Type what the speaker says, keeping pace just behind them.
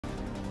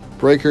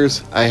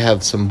Breakers, I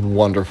have some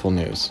wonderful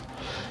news.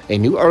 A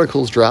new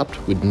article is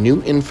dropped with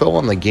new info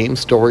on the game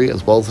story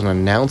as well as an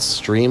announced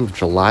stream of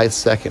July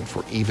 2nd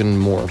for even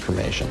more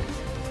information.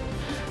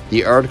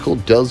 The article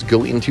does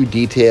go into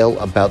detail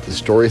about the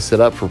story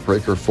setup for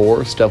Breaker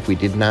 4, stuff we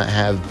did not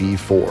have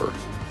before.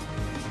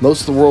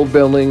 Most of the world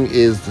building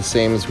is the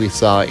same as we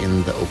saw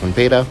in the open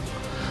beta.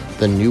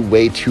 The new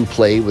way to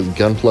play with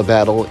Gunpla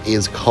Battle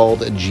is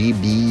called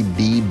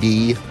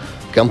GBBB,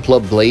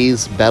 Gunpla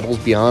Blaze Battles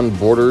Beyond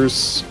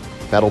Borders.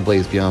 Battle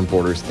Blaze Beyond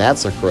Borders,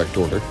 that's the correct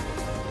order.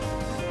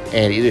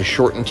 And it is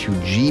shortened to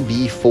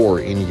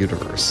GB4 in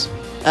universe.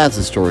 As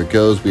the story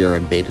goes, we are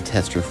a beta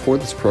tester for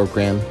this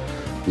program.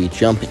 We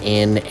jump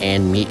in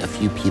and meet a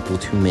few people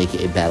to make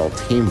a battle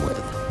team with.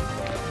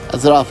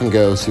 As it often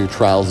goes through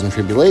trials and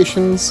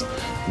tribulations,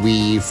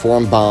 we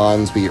form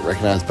bonds, we get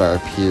recognized by our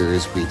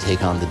peers, we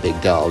take on the big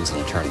dogs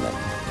in a tournament.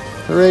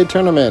 Hooray,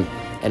 tournament!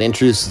 And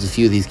introduces a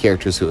few of these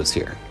characters who is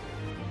here.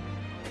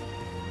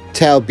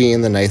 Tao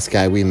being the nice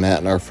guy we met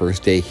on our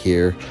first day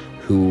here,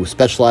 who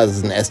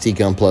specializes in SD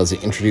Gunplas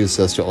and introduced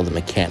us to all the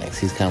mechanics.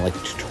 He's kind of like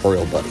a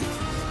tutorial buddy.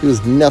 He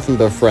was nothing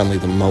but friendly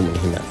the moment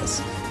he met us.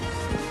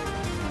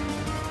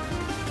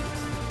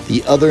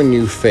 The other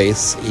new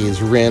face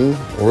is Rin,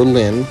 or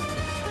Lin.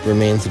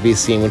 Remains to be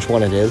seen which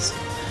one it is.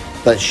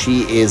 But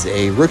she is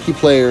a rookie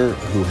player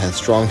who has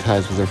strong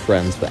ties with her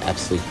friends but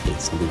absolutely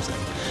hates losing.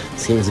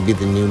 Seems to be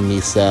the new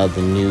MISA,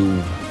 the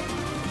new...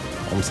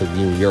 almost said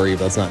new Yuri,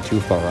 but that's not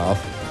too far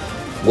off.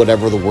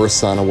 Whatever the worst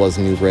Sana was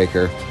in New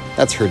Breaker,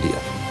 that's her deal.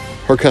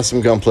 Her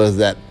custom Gunpla is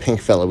that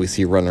pink fella we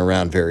see running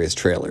around various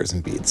trailers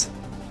and beats.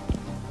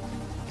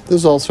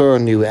 There's also a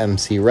new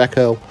MC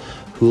Rekko,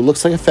 who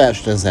looks like a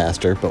fashion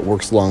disaster, but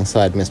works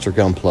alongside Mr.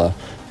 Gunpla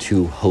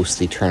to host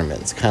the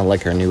tournaments, kind of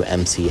like our new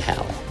MC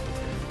Hal.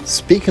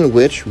 Speaking of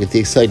which, we get the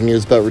exciting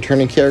news about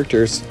returning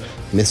characters,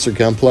 Mr.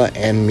 Gunpla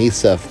and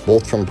MISA,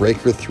 both from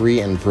Breaker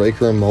 3 and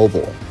Breaker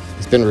Mobile.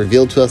 It's been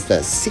revealed to us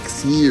that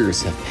 6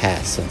 years have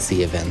passed since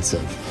the events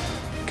of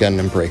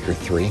Gundam Breaker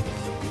 3,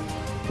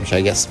 which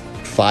I guess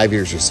 5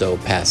 years or so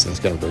passed since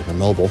Gundam Breaker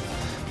Mobile.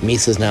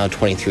 MISA is now a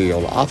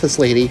 23-year-old office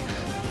lady,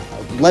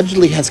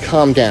 allegedly has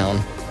calmed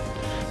down,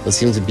 but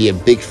seems to be a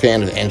big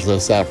fan of Angelo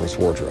Saffron's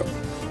wardrobe.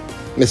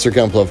 Mr.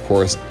 Gunpla, of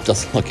course,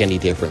 doesn't look any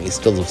different. He's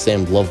still the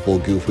same lovable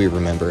goof we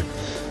remember,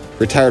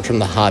 retired from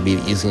the hobby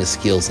of using his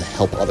skills to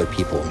help other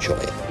people enjoy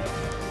it.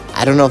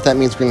 I don't know if that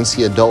means we're going to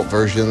see adult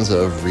versions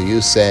of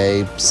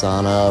Ryusei,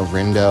 Sana,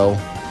 Rindo,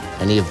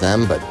 any of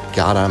them, but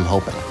God, I'm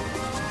hoping.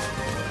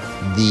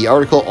 The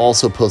article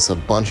also posts a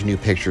bunch of new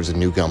pictures of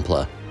new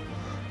Gunpla.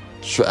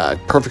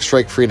 Perfect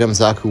Strike Freedom,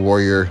 Zaku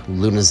Warrior,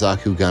 Luna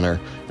Zaku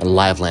Gunner, and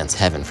Live Lance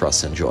Heaven for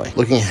us to enjoy.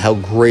 Looking at how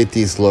great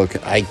these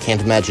look, I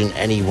can't imagine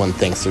anyone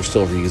thinks they're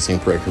still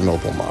reusing Breaker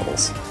Mobile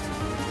models.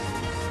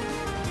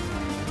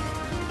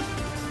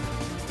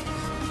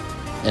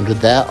 And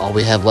with that, all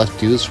we have left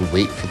to do is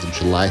wait for the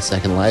July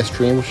 2nd live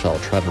stream, which I'll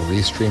try to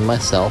restream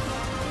myself,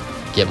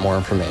 get more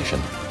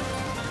information.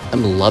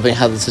 I'm loving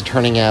how this is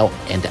turning out,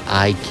 and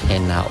I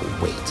cannot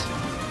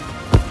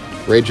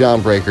wait. Rage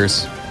on,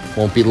 Breakers.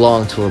 Won't be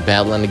long till we're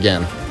battling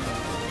again.